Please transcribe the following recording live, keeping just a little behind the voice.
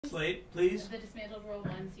Slate, please. The Dismantled Roll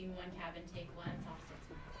 1, Scene 1, Cabin, Take 1, Soft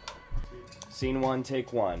Six. Scene 1,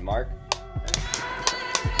 take 1. Mark. I'm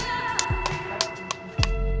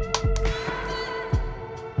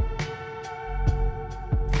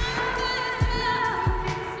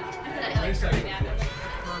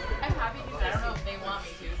happy because I don't know if they want me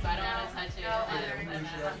to, so I don't want to touch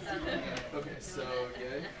it. Okay, so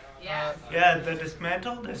good. Yeah. Yeah, The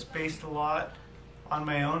Dismantled is based a lot on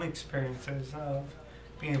my own experiences of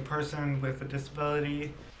being a person with a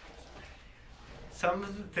disability. Some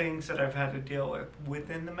of the things that I've had to deal with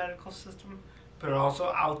within the medical system, but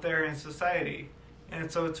also out there in society.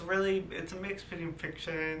 And so it's a mix between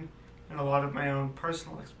fiction and a lot of my own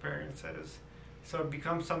personal experiences. So it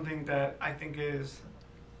becomes something that I think is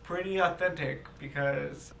pretty authentic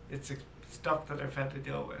because it's stuff that I've had to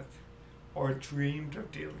deal with or dreamed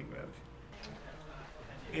of dealing with.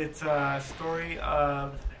 It's a story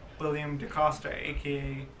of William De Costa,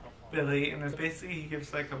 aka Billy, and it's basically he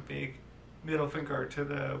gives like a big middle finger to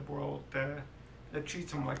the world that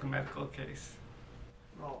treats him like a medical case.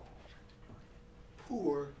 Oh,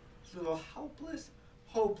 poor little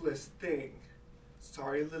hopeless thing.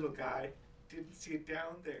 Sorry, little guy, didn't see it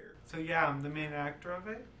down there. So yeah, I'm the main actor of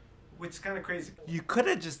it, which is kind of crazy. You could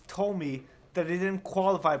have just told me that I didn't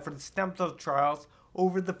qualify for the stem cell trials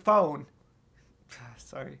over the phone.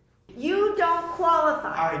 Sorry. You don't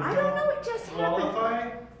qualify. I don't know what just qualify.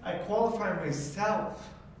 happened. I qualify myself.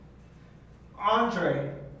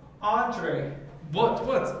 Andre. What?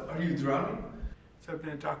 Are you drowning? So I've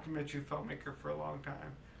been a documentary filmmaker for a long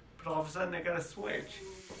time, but all of a sudden I got to switch.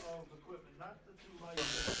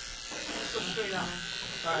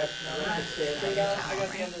 Alright, I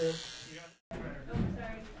got the end of this.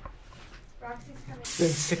 It's been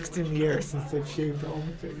 16 years since they've shaved all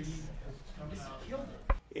my face.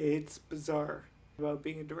 It's bizarre about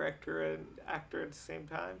being a director and actor at the same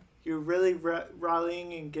time. You're really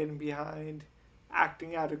rallying and getting behind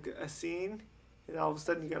acting out a scene, and all of a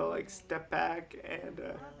sudden you gotta like step back and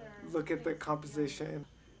look at the composition.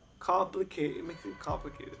 It makes it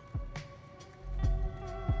complicated.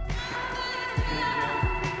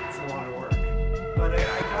 It's a lot of work, but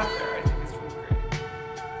I got there.